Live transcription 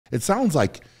It sounds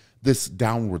like this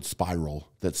downward spiral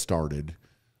that started,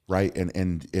 right?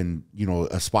 And you know,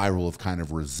 a spiral of kind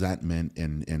of resentment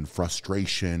and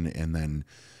frustration, and then,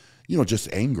 you know,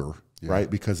 just anger, right?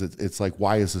 Because it's like,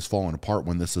 why is this falling apart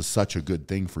when this is such a good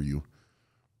thing for you?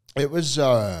 It was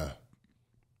a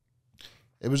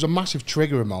massive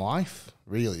trigger in my life,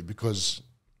 really, because,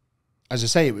 as I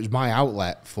say, it was my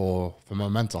outlet for my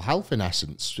mental health. In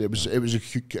essence, it was a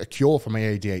cure for my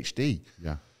ADHD.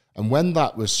 Yeah. And when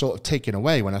that was sort of taken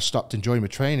away, when I stopped enjoying my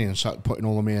training and started putting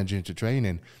all of my energy into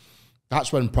training,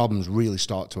 that's when problems really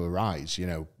start to arise. You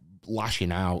know,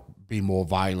 lashing out, being more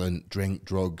violent, drink,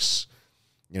 drugs,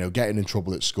 you know, getting in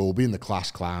trouble at school, being the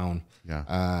class clown.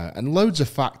 Yeah. And loads of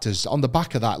factors on the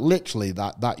back of that. Literally,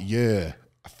 that year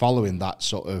following that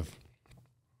sort of,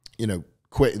 you know,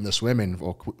 quitting the swimming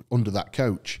or under that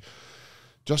coach,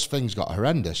 just things got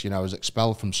horrendous. You know, I was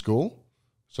expelled from school,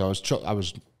 so I was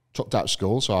chucked out of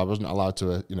school, so I wasn't allowed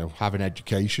to, you know, have an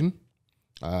education.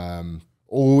 And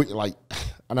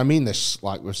I mean this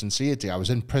like with sincerity, I was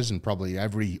in prison probably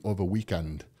every other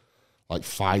weekend, like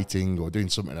fighting or doing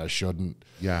something I shouldn't.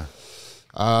 Yeah.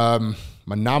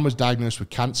 My nan was diagnosed with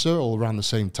cancer all around the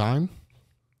same time.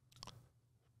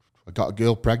 I got a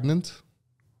girl pregnant.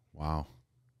 Wow.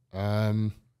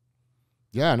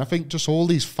 Yeah, and I think just all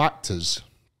these factors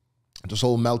just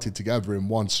all melted together in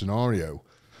one scenario,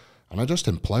 and I just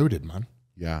imploded, man.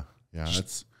 Yeah. Yeah. It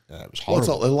It's was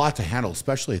horrible. a lot to handle,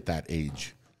 especially at that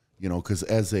age, you know, because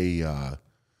as a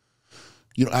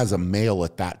male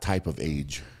at that type of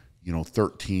age, you know,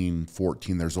 13,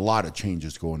 14, there's a lot of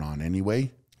changes going on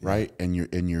anyway. Right. And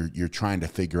you're trying to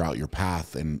figure out your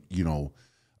path, and, you know,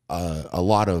 a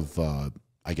lot of,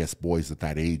 I guess, boys at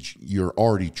that age, you're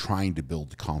already trying to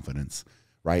build confidence.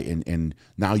 Right. And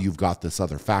now you've got this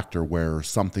other factor where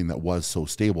something that was so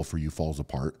stable for you falls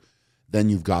apart. Then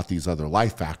you've got these other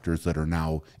life factors that are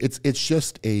now, it's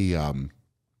just a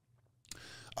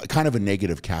kind of a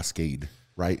negative cascade,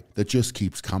 right? That just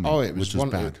keeps coming. Oh, it was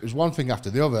one thing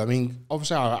after the other. I mean,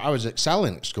 obviously I was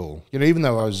excelling at school. You know, even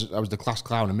though I was the class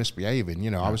clown and misbehaving, you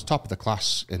know, I was top of the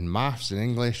class in maths and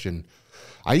English, and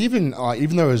I even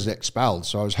though I was expelled,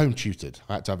 so I was home tutored.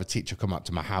 I had to have a teacher come up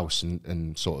to my house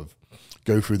and sort of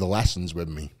go through the lessons with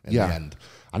me in the end.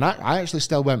 And I actually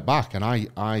still went back, and I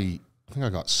think I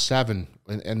got 7.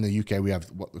 In the UK, we have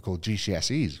what we call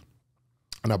GCSEs.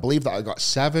 And I believe that I got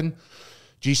 7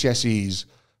 GCSEs,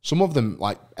 some of them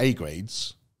like A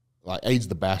grades, like A's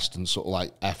the best and sort of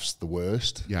like F's the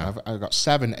worst. Yeah. I've got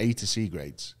 7 A to C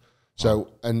grades. So,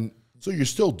 So you're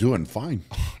still doing fine.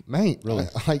 mate, Really?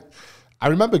 I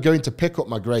remember going to pick up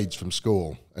my grades from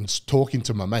school and talking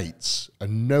to my mates,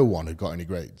 and no one had got any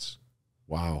grades.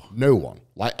 Wow. No one.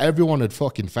 Like, everyone had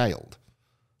fucking failed.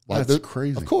 Like, That's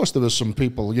crazy. Of course, there was some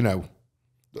people, you know,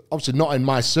 obviously not in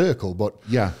my circle, but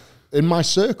Yeah. in my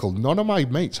circle, none of my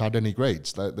mates had any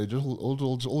grades. They just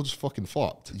all just fucking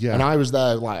flopped. Yeah. And I was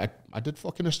there, like, I did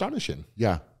fucking astonishing,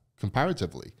 Yeah.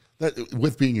 comparatively. That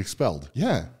with being expelled.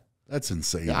 Yeah. That's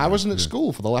insane. I wasn't at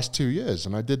school for the last 2 years,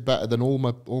 and I did better than all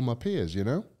my peers, you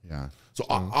know? Yeah. So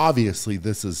obviously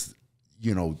this is,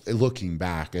 you know, looking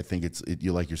back, I think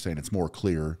you like you're saying, it's more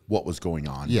clear what was going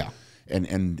on. Yeah.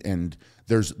 And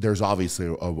there's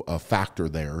obviously a factor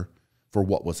there for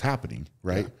what was happening,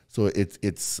 right? Yeah. So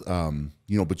it's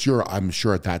you know, but I'm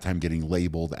sure at that time getting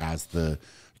labeled as the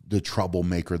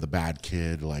troublemaker, the bad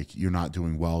kid, like you're not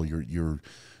doing well, you're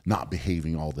not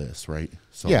behaving, all this, right?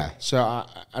 So Yeah. So,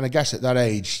 I guess at that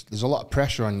age, there's a lot of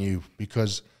pressure on you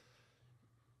because,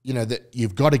 you know, that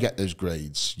you've got to get those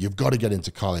grades. You've got to get into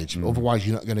college. Otherwise,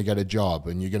 you're not going to get a job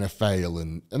and you're going to fail.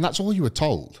 And that's all you were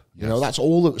told. You know, that's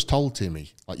all that was told to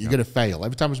me. Like, you're going to fail.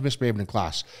 Every time I was misbehaving in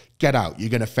class, get out.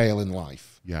 You're going to fail in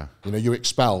life. Yeah. You know, you're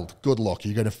expelled. Good luck.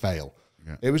 You're going to fail.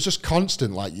 Yeah. It was just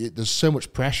constant. Like, there's so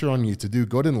much pressure on you to do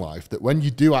good in life that when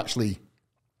you do actually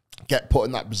get put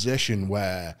in that position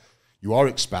where you are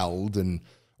expelled and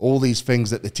all these things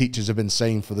that the teachers have been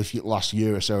saying for the last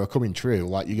year or so are coming true,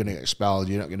 like you're going to get expelled,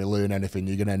 you're not going to learn anything,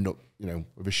 you're going to end up, you know,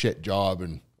 with a shit job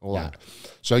and all that.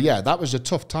 So, yeah, that was a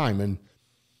tough time. And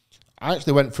I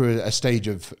actually went through a stage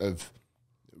of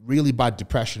really bad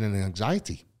depression and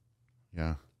anxiety.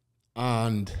 Yeah.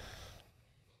 And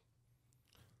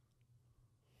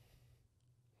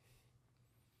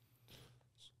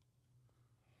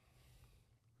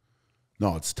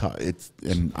No, it's tough.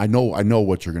 And I know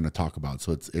what you're going to talk about.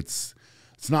 So it's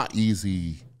not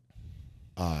easy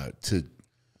to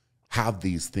have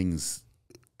these things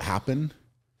happen.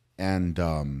 And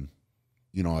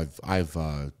you know, I've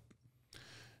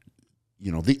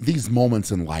you know, these moments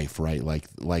in life, right?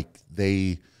 Like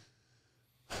they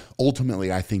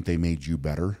ultimately, I think they made you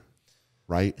better,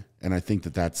 right? And I think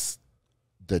that's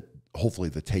hopefully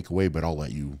the takeaway, but I'll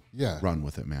let you run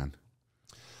with it, man.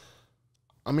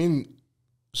 I mean,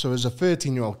 so as a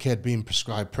 13-year-old kid being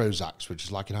prescribed Prozac, which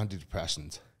is like an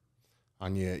antidepressant,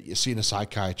 and you're seeing a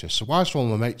psychiatrist. So whilst all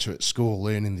my mates are at school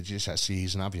learning the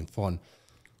GCSEs and having fun,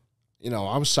 you know,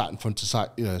 I was sat in front of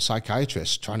a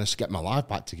psychiatrist trying to get my life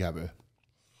back together.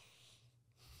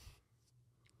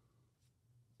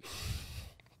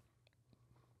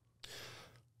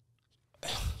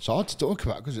 It's hard to talk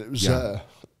about because it was...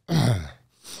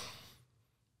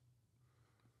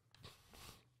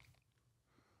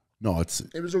 No,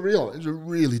 it was a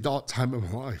really dark time in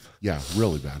my life. Yeah,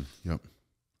 really bad. Yep.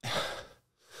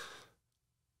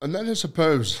 And then I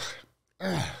suppose,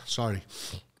 sorry.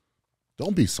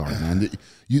 Don't be sorry, man.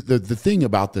 The thing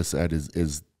about this, Ed,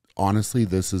 is honestly,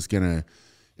 this is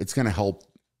it's gonna help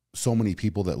so many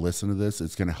people that listen to this.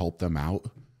 It's gonna help them out,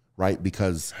 right?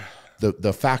 Because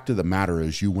the fact of the matter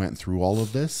is, you went through all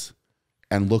of this,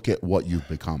 and look at what you've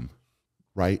become,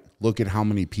 right? Look at how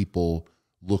many people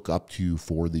look up to you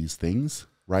for these things,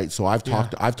 right? So I've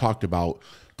talked about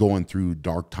going through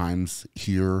dark times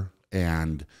here,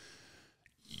 and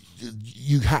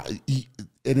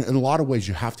in a lot of ways,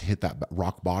 you have to hit that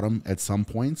rock bottom at some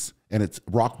points, and it's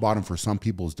rock bottom for some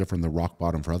people is different than rock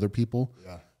bottom for other people.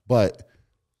 Yeah. But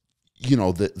you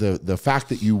know, the fact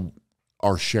that you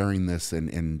are sharing this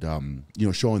and you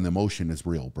know, showing the emotion is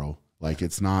real, bro. Like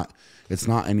it's not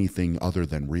anything other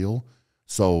than real.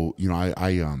 So you know,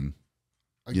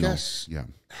 I guess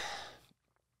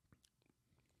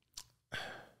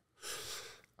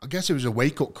I guess it was a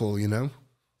wake up call, you know,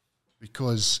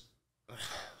 because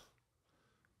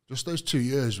just those 2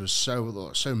 years was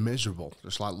so miserable.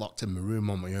 Just like locked in my room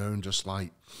on my own, just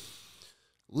like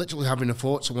literally having the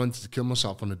thoughts I wanted to kill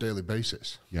myself on a daily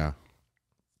basis. Yeah.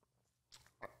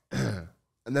 And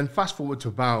then fast forward to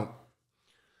about,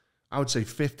 I would say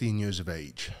 15 years of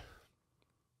age.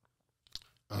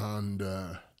 And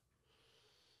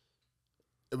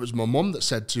it was my mum that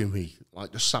said to me,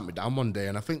 like, just sat me down one day,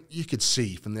 and I think you could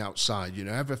see from the outside, you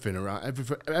know, everything around,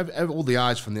 all the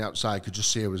eyes from the outside could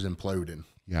just see I was imploding.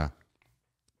 Yeah.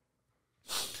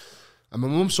 And my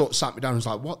mum sort of sat me down and was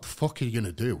like, what the fuck are you going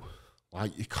to do?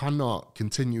 Like, you cannot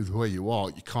continue the way you are.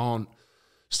 You can't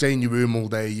stay in your room all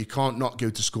day. You can't not go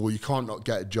to school. You can't not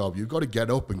get a job. You've got to get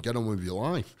up and get on with your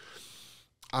life.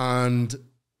 And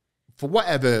for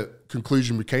whatever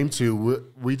conclusion we came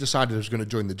to, we decided I was going to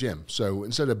join the gym. So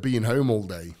instead of being home all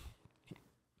day,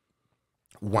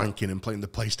 wanking and playing the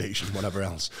PlayStation, whatever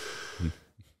else,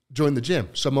 join the gym.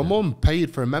 So my mum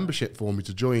paid for a membership for me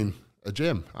to join a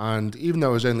gym. And even though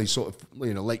I was only sort of,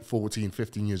 you know, late 14,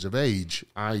 15 years of age,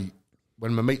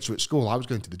 when my mates were at school, I was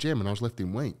going to the gym and I was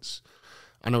lifting weights.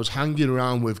 And I was hanging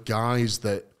around with guys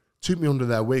that took me under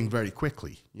their wing very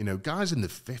quickly. You know, guys in the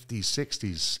 50s,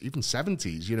 60s, even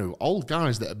 70s, you know, old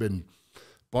guys that have been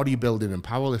bodybuilding and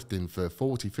powerlifting for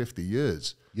 40, 50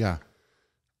 years. Yeah.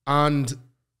 And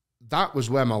that was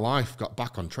where my life got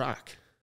back on track.